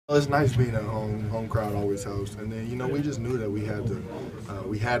Well, it's nice being at home. Home crowd always helps. And then, we just knew that we had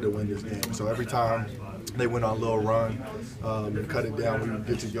to win this game. So every time they went on a little run and cut it down, we would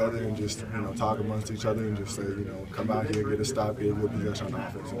get together and just, talk amongst each other and just say, come out here, get a stop, get a good possession on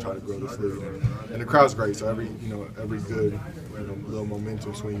offense and try to grow this lead. And the crowd's great. So every good, little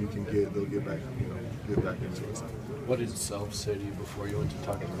momentum swing you can get, they'll get back into it. What did Self say to you before you went to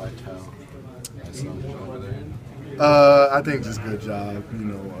talk to Vital? Over there? I think just good job.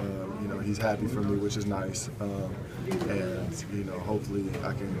 He's happy for me, which is nice. And hopefully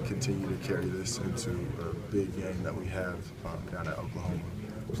I can continue to carry this into a big game that we have down at Oklahoma.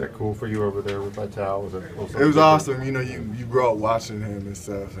 Was that cool for you over there with Vital? It was awesome. You grow up watching him and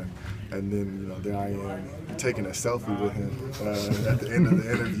stuff, and then there I am taking a selfie with him at the end of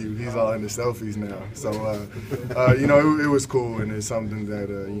the interview. He's all into selfies now, so it was cool, and it's something that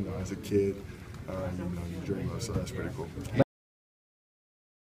as a kid you dream of. So that's pretty cool.